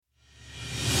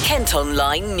Kent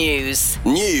Online News.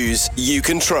 News you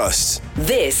can trust.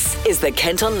 This is the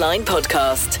Kent Online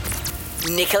Podcast.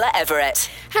 Nicola Everett.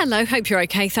 Hello, hope you're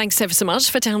okay. Thanks ever so much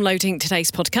for downloading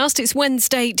today's podcast. It's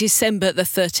Wednesday, December the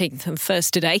 13th, and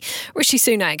first today, Rishi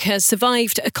Sunak has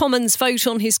survived a Commons vote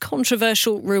on his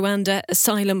controversial Rwanda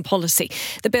asylum policy.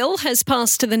 The bill has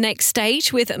passed to the next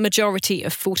stage with a majority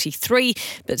of 43,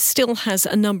 but still has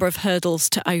a number of hurdles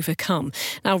to overcome.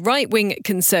 Now, right-wing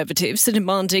Conservatives are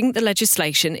demanding the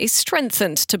legislation is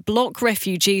strengthened to block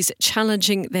refugees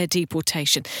challenging their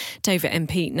deportation. Dover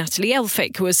MP Natalie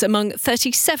Elphicke was among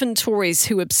 37 Tories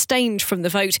who abstained from the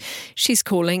vote. She's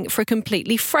calling for a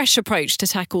completely fresh approach to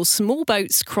tackle small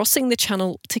boats crossing the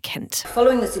Channel to Kent.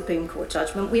 Following the Supreme Court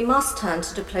judgment, we must turn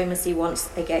to diplomacy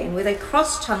once again with a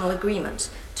cross-channel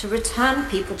agreement to return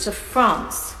people to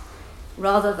France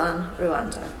rather than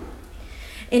Rwanda.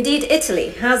 Indeed, Italy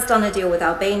has done a deal with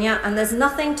Albania, and there's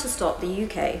nothing to stop the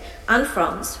UK and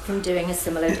France from doing a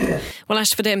similar deal. Well,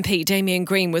 Ashford MP Damien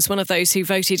Green was one of those who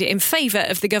voted in favour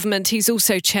of the government. He's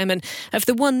also chairman of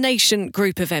the One Nation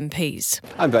group of MPs.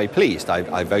 I'm very pleased.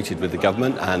 I voted with the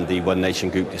government, and the One Nation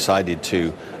group decided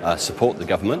to support the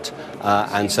government.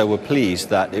 And so we're pleased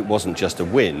that it wasn't just a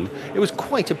win. It was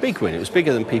quite a big win. It was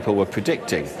bigger than people were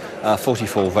predicting.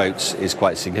 44 votes is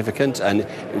quite significant, and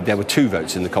there were 2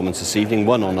 votes in the Commons this evening,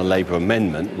 one on a Labour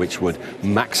amendment, which would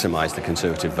maximise the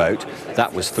Conservative vote.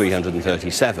 That was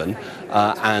 337,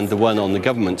 and the one on the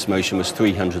government's motion was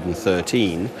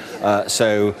 313.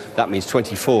 So that means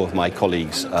 24 of my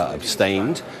colleagues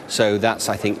abstained. So that's,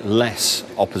 I think, less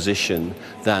opposition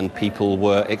than people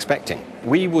were expecting.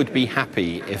 We would be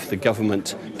happy if the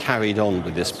government carried on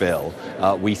with this bill.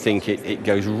 We think it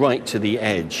goes right to the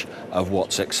edge of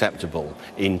what's acceptable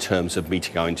in terms of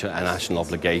meeting our international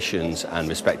obligations and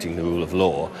respecting the rule of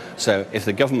law. So if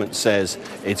the government says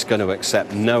it's going to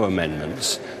accept no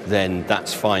amendments, then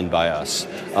that's fine by us.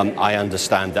 I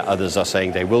understand that others are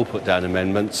saying they will put down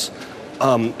amendments.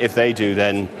 If they do,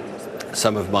 then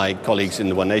some of my colleagues in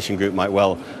the One Nation group might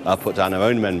well put down their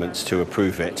own amendments to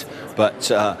approve it.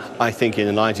 But I think in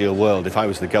an ideal world, if I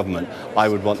was the government, I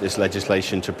would want this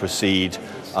legislation to proceed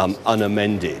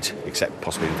unamended, except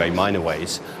possibly in very minor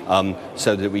ways,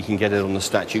 so that we can get it on the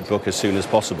statute book as soon as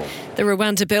possible. The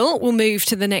Rwanda bill will move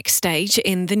to the next stage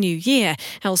in the new year.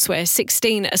 Elsewhere,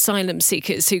 16 asylum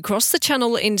seekers who crossed the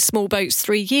Channel in small boats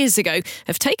 3 years ago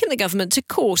have taken the government to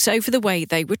court over the way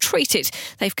they were treated.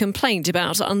 They've complained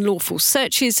about unlawful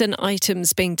searches and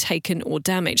items being taken or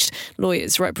damaged.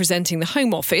 Lawyers representing the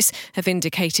Home Office have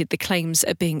indicated the claims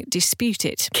are being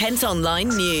disputed. Kent Online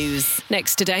News.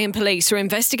 Next today, and police are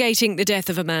investigating the death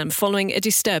of a man following a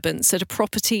disturbance at a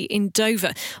property in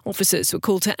Dover. Officers were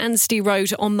called to Anstey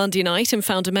Road on Monday night and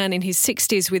found a man in his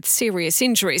 60s with serious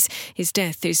injuries. His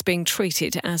death is being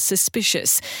treated as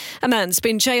suspicious. A man's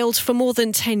been jailed for more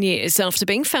than 10 years after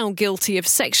being found guilty of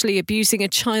sexually abusing a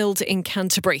child in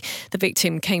Canterbury. The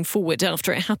victim came forward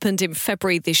after it happened in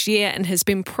February this year and has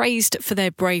been praised for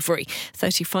their bravery.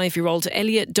 35-year-old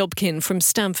Elliot Dobkin from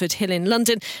Stamford Hill in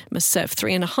London must serve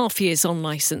 3.5 years on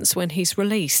licence when he's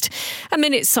released. A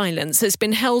minute's silence has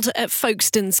been held at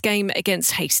Folkestone's game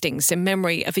against Hastings in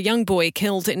memory of a young boy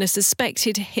killed in a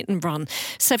suspected hit and run.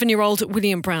 7-year-old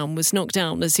William Brown was knocked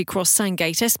down as he crossed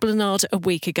Sandgate Esplanade a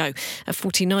week ago. A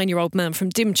 49-year-old man from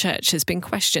Dymchurch has been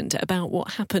questioned about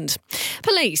what happened.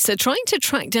 Police are trying to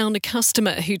track down a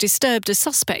customer who disturbed a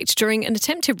suspect during an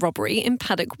attempted robbery in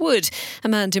Paddock Wood. A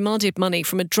man demanded money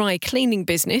from a dry cleaning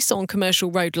business on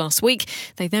Commercial Road last week.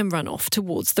 They then ran off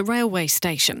towards the railway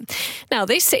station. Now,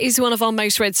 this is one of our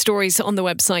most read stories on the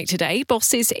website today.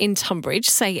 Bosses in Tonbridge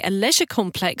say a leisure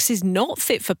complex is not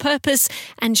fit for purpose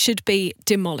and should be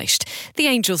demolished. The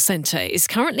Angel Centre is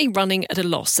currently running at a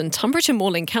loss, and Tonbridge and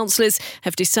Morling councillors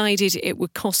have decided it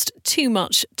would cost too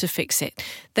much to fix it.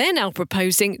 They're now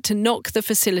proposing to knock the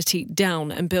facility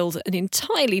down and build an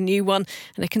entirely new one,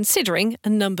 and are considering a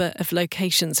number of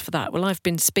locations for that. Well, I've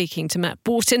been speaking to Matt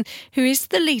Borton, who is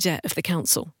the leader of the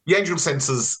council. The Angel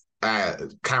Centres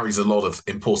carries a lot of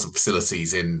important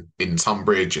facilities in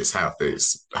Tonbridge. It's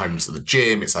home to the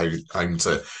gym, it's home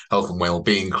to health and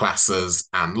wellbeing classes,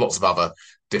 and lots of other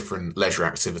different leisure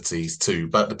activities too.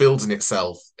 But the building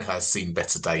itself has seen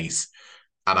better days,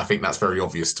 and I think that's very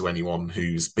obvious to anyone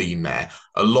who's been there.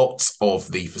 A lot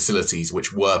of the facilities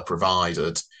which were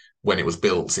provided when it was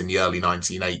built in the early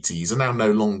 1980s are now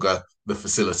no longer the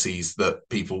facilities that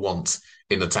people want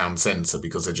in the town centre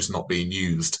because they're just not being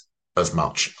used as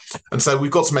much. And so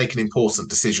we've got to make an important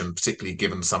decision, particularly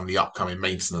given some of the upcoming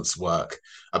maintenance work,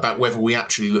 about whether we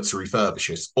actually look to refurbish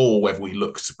it or whether we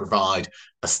look to provide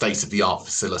a state-of-the-art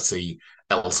facility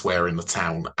elsewhere in the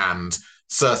town. And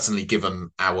certainly given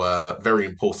our very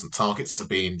important targets to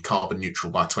being carbon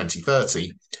neutral by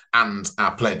 2030 and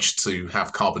our pledge to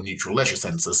have carbon neutral leisure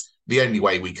centres, the only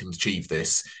way we can achieve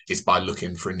this is by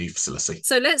looking for a new facility.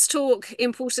 So let's talk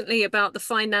importantly about the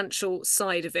financial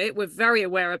side of it. We're very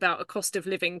aware about a cost of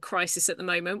living crisis at the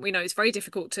moment. We know it's very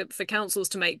difficult for councils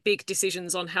to make big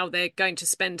decisions on how they're going to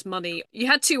spend money. You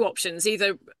had two options,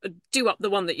 either do up the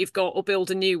one that you've got or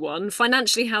build a new one.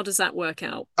 Financially, how does that work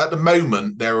out? At the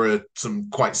moment, there are some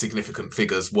quite significant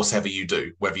figures, whatever you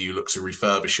do, whether you look to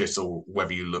refurbish it or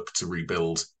whether you look to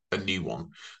rebuild a new one.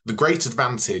 The great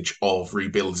advantage of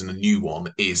rebuilding a new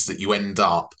one is that you end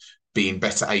up being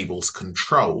better able to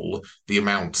control the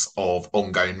amount of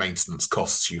ongoing maintenance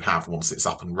costs you have once it's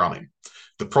up and running.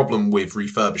 The problem with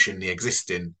refurbishing the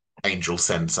existing Angel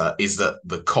Centre is that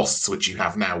the costs which you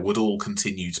have now would all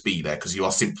continue to be there because you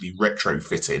are simply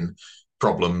retrofitting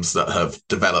problems that have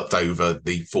developed over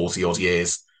the 40 odd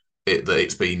years that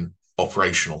it's been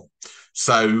operational.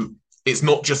 So it's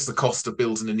not just the cost of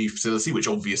building a new facility, which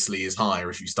obviously is higher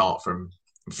if you start from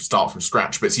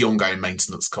scratch, but it's the ongoing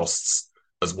maintenance costs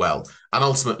as well. And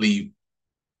ultimately,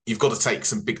 you've got to take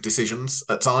some big decisions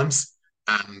at times.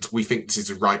 And we think this is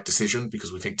the right decision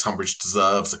because we think Tonbridge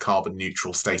deserves a carbon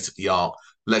neutral state-of-the-art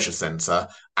leisure centre.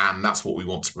 And that's what we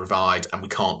want to provide. And we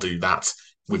can't do that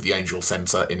with the Angel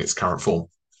Centre in its current form.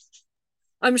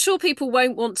 I'm sure people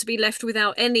won't want to be left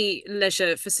without any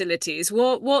leisure facilities.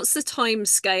 What's the time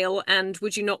scale, and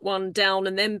would you knock one down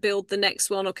and then build the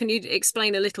next one? Or can you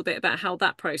explain a little bit about how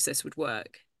that process would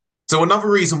work? So another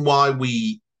reason why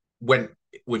we went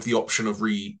with the option of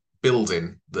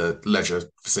rebuilding the leisure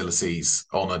facilities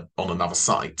on another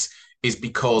site is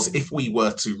because if we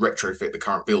were to retrofit the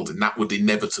current building, that would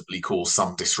inevitably cause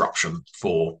some disruption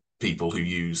for people who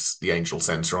use the Angel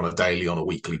Centre on a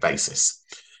weekly basis.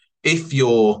 If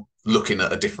you're looking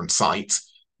at a different site,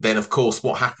 then of course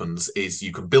what happens is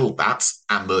you can build that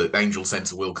and the Angel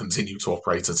Centre will continue to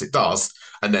operate as it does.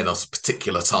 And then at a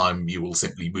particular time, you will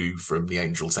simply move from the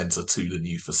Angel Centre to the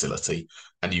new facility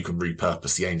and you can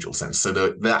repurpose the Angel Centre. So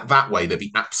that way there'd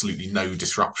be absolutely no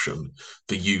disruption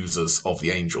for users of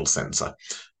the Angel Centre.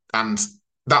 And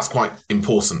that's quite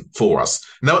important for us.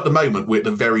 Now, at the moment, we're at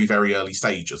the very, very early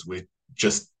stages. We're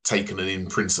just taking an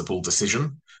in-principle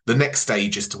decision. The next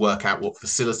stage is to work out what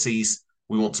facilities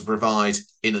we want to provide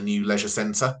in a new leisure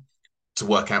centre, to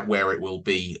work out where it will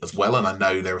be as well. And I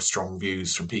know there are strong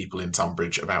views from people in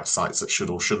Tonbridge about sites that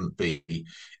should or shouldn't be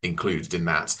included in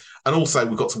that. And also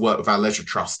we've got to work with our leisure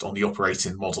trust on the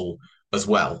operating model as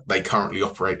well. They currently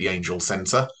operate the Angel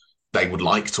Centre. They would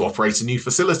like to operate a new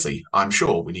facility. I'm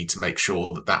sure we need to make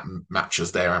sure that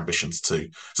matches their ambitions too.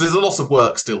 So there's a lot of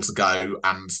work still to go,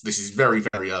 and this is very,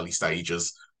 very early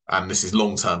stages, and this is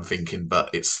long-term thinking, but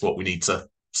it's what we need to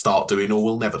start doing or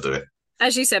we'll never do it.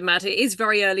 As you said, Matt, it is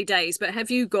very early days, but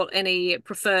have you got any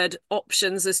preferred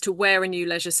options as to where a new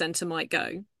leisure centre might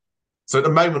go? So at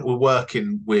the moment, we're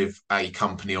working with a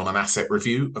company on an asset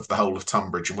review of the whole of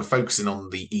Tonbridge, and we're focusing on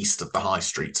the east of the High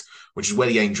Street, which is where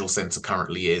the Angel Centre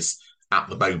currently is at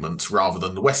the moment, rather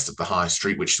than the west of the High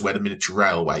Street, which is where the miniature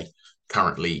railway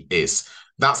currently is.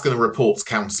 That's going to report to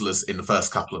councillors in the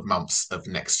first couple of months of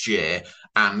next year,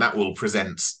 and that will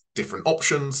present different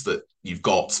options that you've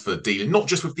got for dealing not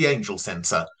just with the Angel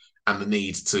Centre and the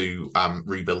need to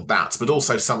rebuild that, but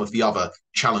also some of the other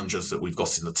challenges that we've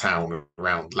got in the town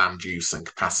around land use and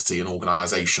capacity and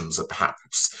organisations that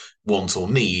perhaps want or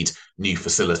need new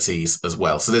facilities as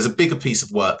well. So there's a bigger piece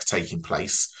of work taking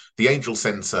place. The Angel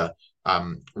Centre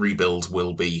rebuild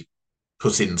will be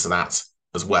put into that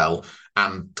as well,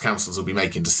 and councils will be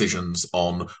making decisions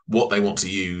on what they want to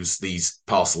use these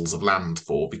parcels of land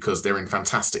for, because they're in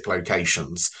fantastic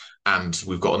locations and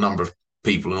we've got a number of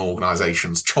people and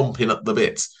organisations chomping at the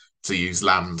bit to use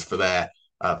land for their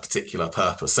particular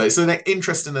purpose. So it's an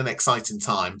interesting and exciting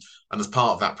time. And as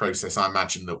part of that process, I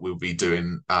imagine that we'll be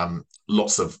doing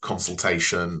lots of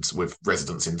consultations with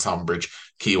residents in Tonbridge,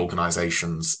 key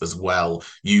organisations as well,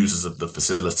 users of the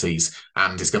facilities.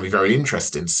 And it's going to be very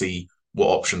interesting to see what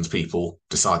options people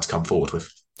decide to come forward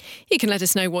with. You can let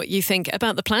us know what you think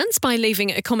about the plans by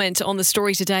leaving a comment on the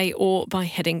story today or by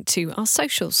heading to our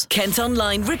socials. Kent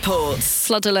Online reports.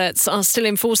 Flood alerts are still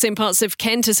in force in parts of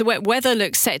Kent as the wet weather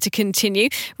looks set to continue.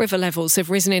 River levels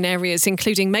have risen in areas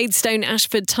including Maidstone,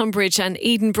 Ashford, Tonbridge and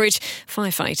Edenbridge.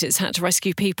 Firefighters had to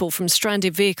rescue people from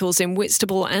stranded vehicles in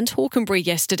Whitstable and Hawkenbury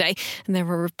yesterday, and there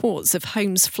are reports of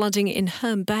homes flooding in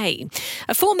Herne Bay.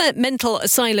 A former mental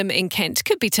asylum in Kent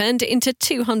could be turned into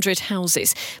 200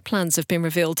 houses. Plans have been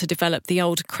revealed bill to develop the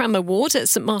old Crammer ward at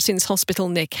St Martin's Hospital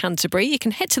near Canterbury. You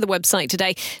can head to the website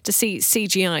today to see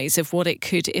CGIs of what it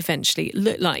could eventually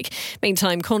look like.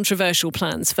 Meantime, controversial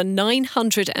plans for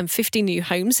 950 new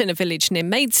homes in a village near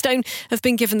Maidstone have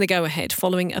been given the go-ahead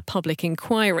following a public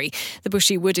inquiry. The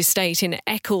Bushy Wood estate in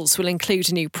Eccles will include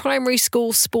a new primary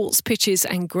school, sports pitches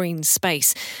and green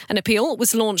space. An appeal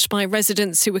was launched by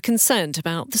residents who were concerned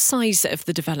about the size of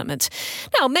the development.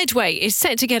 Now, Medway is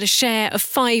set to get a share of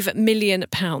 £5 million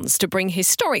to bring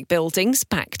historic buildings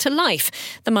back to life.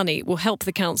 The money will help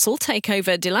the council take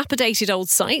over dilapidated old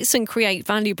sites and create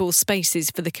valuable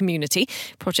spaces for the community.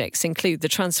 Projects include the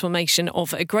transformation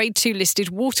of a Grade 2 listed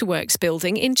waterworks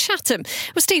building in Chatham.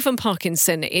 Well, Stephen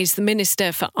Parkinson is the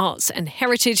Minister for Arts and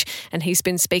Heritage, and he's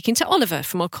been speaking to Oliver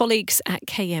from our colleagues at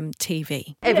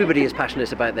KMTV. Everybody is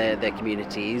passionate about their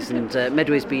communities, and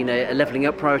Medway's been a levelling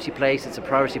up priority place. It's a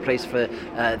priority place for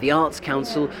the Arts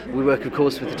Council. We work, of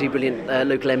course, with the two brilliant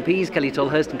local MPs, Kelly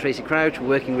Tolhurst and Tracy Crouch. We're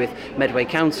working with Medway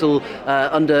Council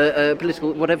under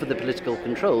whatever the political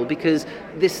control, because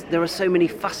there are so many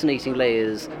fascinating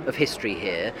layers of history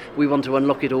here. We want to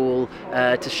unlock it all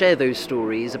to share those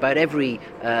stories about every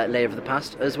layer of the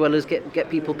past, as well as get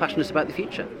people passionate about the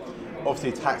future.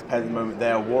 Obviously, taxpayers at the moment, they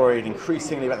are worried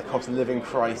increasingly about the cost of living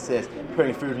crisis,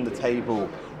 putting food on the table.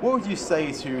 What would you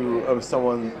say to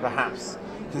someone perhaps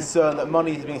concerned that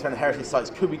money is being spent on heritage sites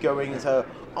could be going into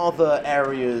other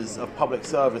areas of public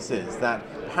services that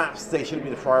perhaps they shouldn't be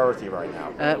the priority right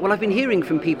now? Well, I've been hearing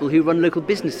from people who run local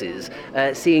businesses,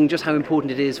 seeing just how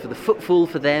important it is for the footfall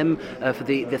for them, for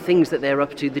the things that they're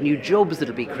up to, the new jobs that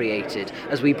will be created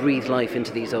as we breathe life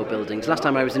into these old buildings. Last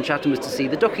time I was in Chatham was to see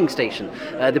the docking station,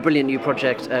 the brilliant new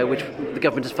project which the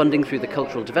government is funding through the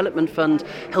Cultural Development Fund,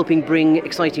 helping bring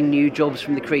exciting new jobs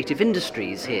from the creative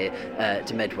industries here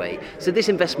to Medway. So this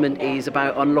investment is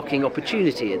about unlocking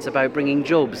opportunity, it's about bringing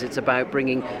jobs, it's about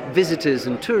bringing visitors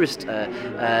and tourist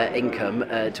income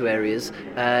to areas,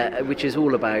 which is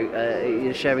all about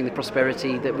sharing the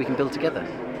prosperity that we can build together.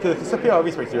 The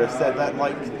PRV speaker has said that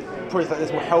projects like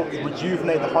this will help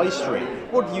rejuvenate the high street.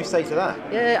 What do you say to that?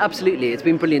 Yeah, absolutely. It's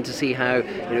been brilliant to see how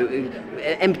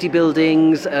empty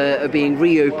buildings are being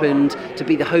reopened to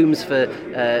be the homes for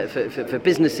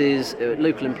businesses,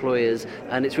 local employers,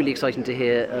 and it's really exciting to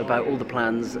hear about all the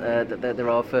plans that there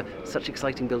are for such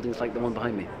exciting buildings like the one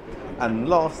behind me. And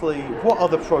lastly, what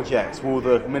other projects will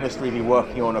the Ministry be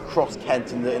working on across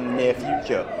Kent in the near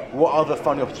future? What other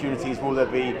funding opportunities will there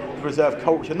be to preserve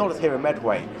culture, not just here in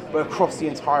Medway, but across the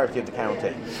entirety of the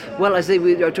county? Well, I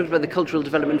talked about the Cultural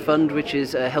Development Fund, which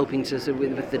is helping to,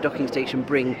 with the docking station,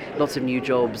 bring lots of new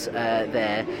jobs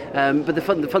there. But the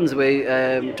funds that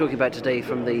we're talking about today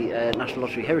from the National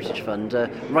Lottery Heritage Fund,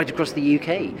 right across the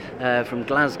UK, from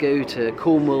Glasgow to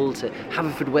Cornwall to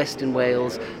Haverfordwest in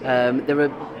Wales. There are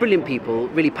brilliant people,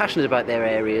 really passionate about their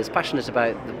areas, passionate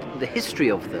about the history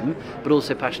of them, but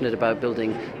also passionate about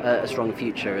building a strong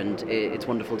future. And it's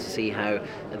wonderful to see how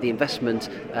the investment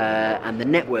and the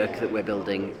network that we're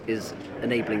building is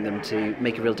enabling them to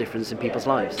make a real difference in people's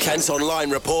lives. Kent Online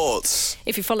reports.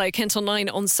 If you follow Kent Online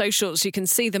on socials, you can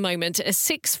see the moment a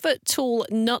 6-foot-tall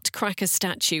nutcracker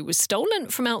statue was stolen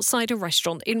from outside a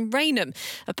restaurant in Rainham.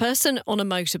 A person on a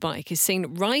motorbike is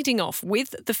seen riding off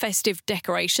with the festive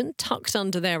decoration tucked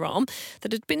under their arm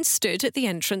that had been stood at the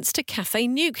entrance to Cafe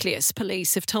Nucleus.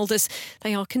 Police have told us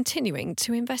they are continuing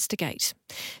to investigate.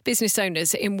 Business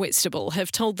owners in Whitstable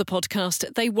have told the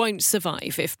podcast they won't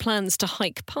survive if plans to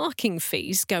hike parking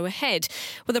fees go ahead.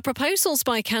 Well, the proposals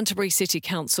by Canterbury City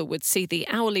Council would see the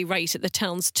hourly rate at the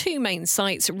town's two main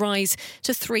sites rise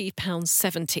to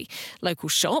 £3.70. Local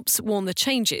shops warn the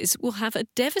changes will have a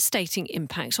devastating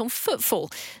impact on footfall.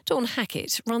 Dawn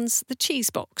Hackett runs the Cheese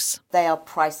Box. They are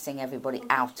pricing everybody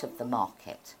out of the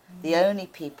market. The only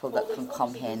people that can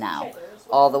come here now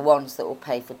are the ones that will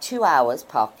pay for 2 hours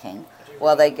parking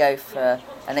while they go for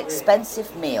an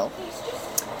expensive meal,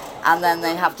 and then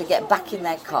they have to get back in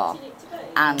their car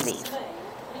and leave.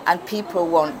 And people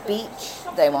want beach,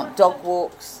 they want dog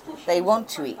walks, they want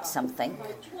to eat something,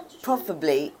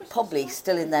 probably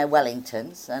still in their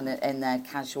Wellingtons and in their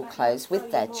casual clothes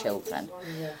with their children.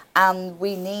 And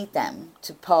we need them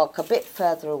to park a bit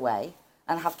further away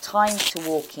and have time to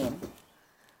walk in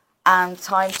and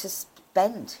time to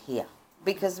spend here,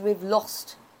 because we've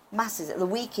lost masses. The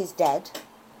week is dead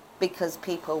because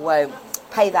people won't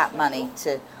pay that money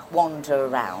to wander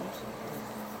around,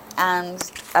 and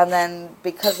then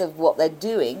because of what they're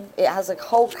doing, it has a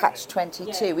whole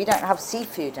catch-22. We don't have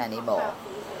seafood anymore,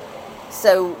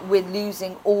 so we're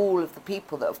losing all of the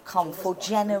people that have come for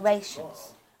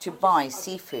generations to buy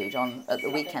seafood at the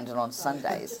weekend and on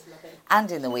Sundays and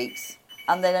in the weeks.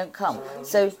 and they don't come.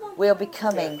 So we're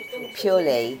becoming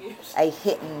purely a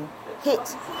hit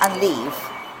and leave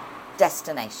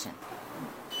destination.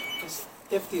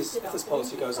 If this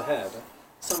policy goes ahead,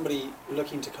 somebody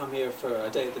looking to come here for a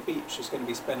day at the beach is going to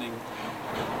be spending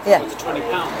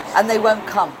 £20. And they won't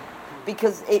come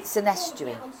because it's an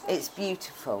estuary. It's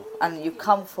beautiful, and you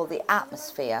come for the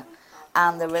atmosphere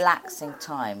and the relaxing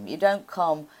time. You don't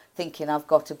come thinking I've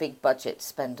got a big budget to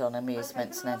spend on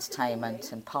amusements and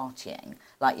entertainment and partying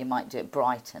like you might do at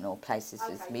Brighton or places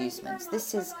with amusements.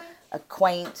 This is a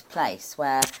quaint place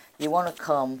where you want to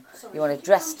come, you want to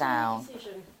dress down,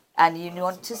 and you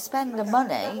want to spend the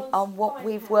money on what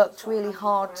we've worked really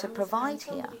hard to provide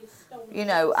here. You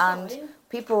know, and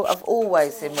people have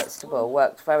always in Whitstable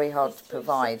worked very hard to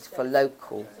provide for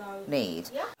local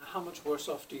need. How much worse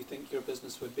off do you think your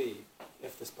business would be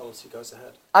if this policy goes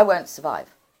ahead? I won't survive.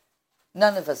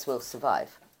 None of us will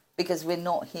survive because we're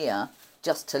not here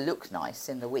just to look nice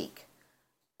in the week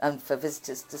and for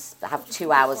visitors to have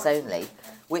 2 hours only,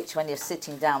 which when you're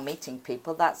sitting down meeting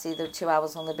people, that's either 2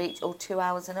 hours on the beach or 2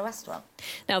 hours in a restaurant.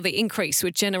 Now, the increase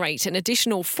would generate an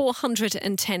additional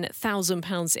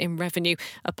 £410,000 in revenue.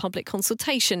 A public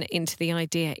consultation into the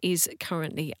idea is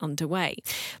currently underway.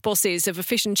 Bosses of a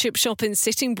fish and chip shop in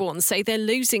Sittingbourne say they're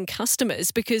losing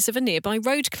customers because of a nearby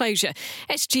road closure.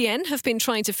 SGN have been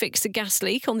trying to fix a gas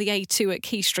leak on the A2 at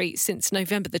Key Street since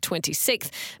November the 26th.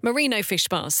 Merino Fish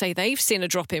Bars say they've seen a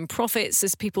drop in profits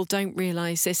as people don't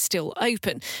realise they're still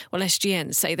open. Well,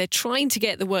 SGN say they're trying to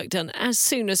get the work done as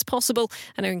soon as possible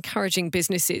and are encouraging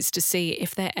businesses to see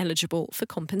if they're eligible for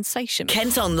compensation.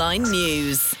 Kent Online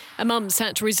News. A mum's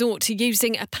had to resort to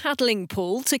using a paddling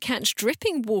pool to catch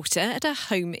dripping water at a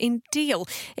home in Deal.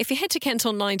 If you head to Kent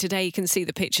Online today, you can see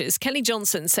the pictures. Kelly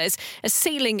Johnson says a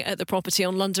ceiling at the property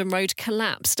on London Road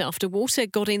collapsed after water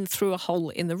got in through a hole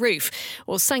in the roof.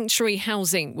 Well, Sanctuary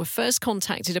Housing were first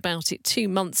contacted about it 2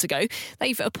 months ago.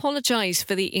 They've apologised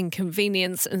for the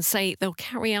inconvenience and say they'll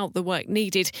carry out the work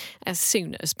needed as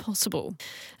soon as possible.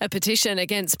 A petition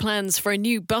against plans for a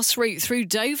new bus route through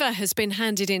Dover has been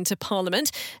handed into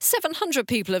Parliament. 700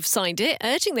 people have signed it,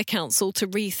 urging the council to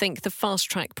rethink the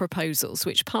fast-track proposals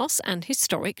which pass an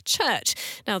historic church.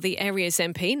 Now, the area's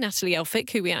MP, Natalie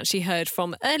Elphick, who we actually heard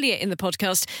from earlier in the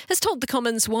podcast, has told the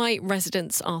Commons why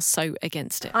residents are so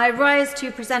against it. I rise to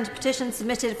present a petition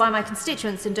submitted by my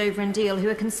constituents in Dover and Deal who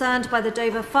are concerned by the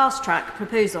Dover fast-track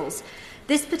proposals.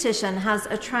 This petition has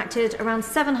attracted around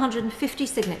 750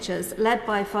 signatures, led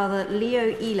by Father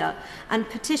Leo Eler and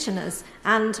petitioners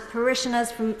and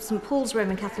parishioners from St Paul's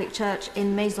Roman Catholic Church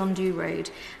in Maisonneuve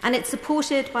Road, and it's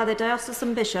supported by the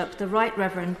Diocesan Bishop, the Right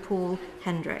Reverend Paul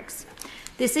Hendricks.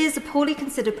 This is a poorly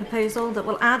considered proposal that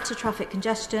will add to traffic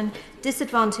congestion,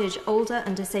 disadvantage older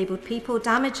and disabled people,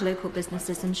 damage local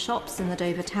businesses and shops in the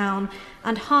Dover town,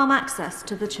 and harm access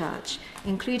to the church,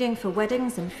 including for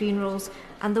weddings and funerals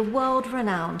and the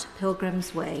world-renowned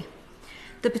Pilgrim's Way.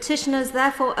 The petitioners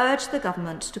therefore urge the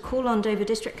government to call on Dover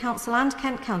District Council and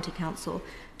Kent County Council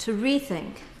to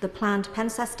rethink the planned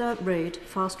Pencester Road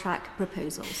fast-track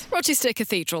proposals. Rochester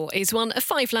Cathedral is one of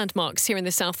 5 landmarks here in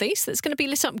the southeast that's going to be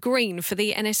lit up green for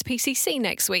the NSPCC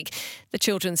next week. The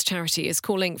children's charity is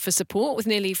calling for support with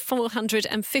nearly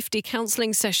 450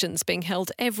 counselling sessions being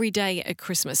held every day at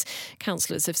Christmas.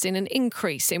 Counsellors have seen an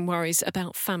increase in worries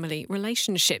about family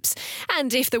relationships.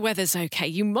 And if the weather's OK,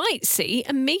 you might see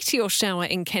a meteor shower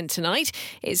in Kent tonight.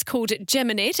 It's called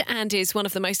Geminid and is one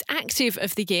of the most active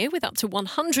of the year with up to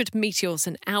 100 meteors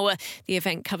an hour. The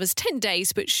event covers 10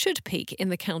 days but should peak in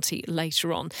the county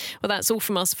later on. Well, that's all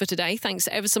from us for today. Thanks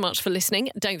ever so much for listening.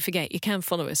 Don't forget you can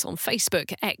follow us on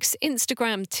Facebook, X,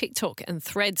 Instagram, TikTok and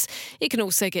Threads. You can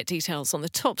also get details on the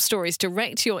top stories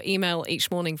direct to your email each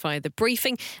morning via the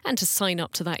briefing, and to sign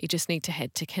up to that you just need to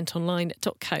head to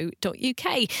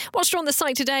kentonline.co.uk. Whilst you're on the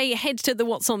site today, head to the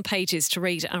What's On pages to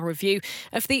read our review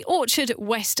of the Orchard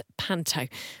West Panto.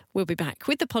 We'll be back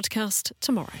with the podcast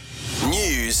tomorrow.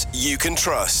 News you can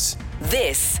trust.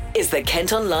 This is the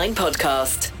Kent Online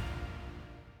Podcast.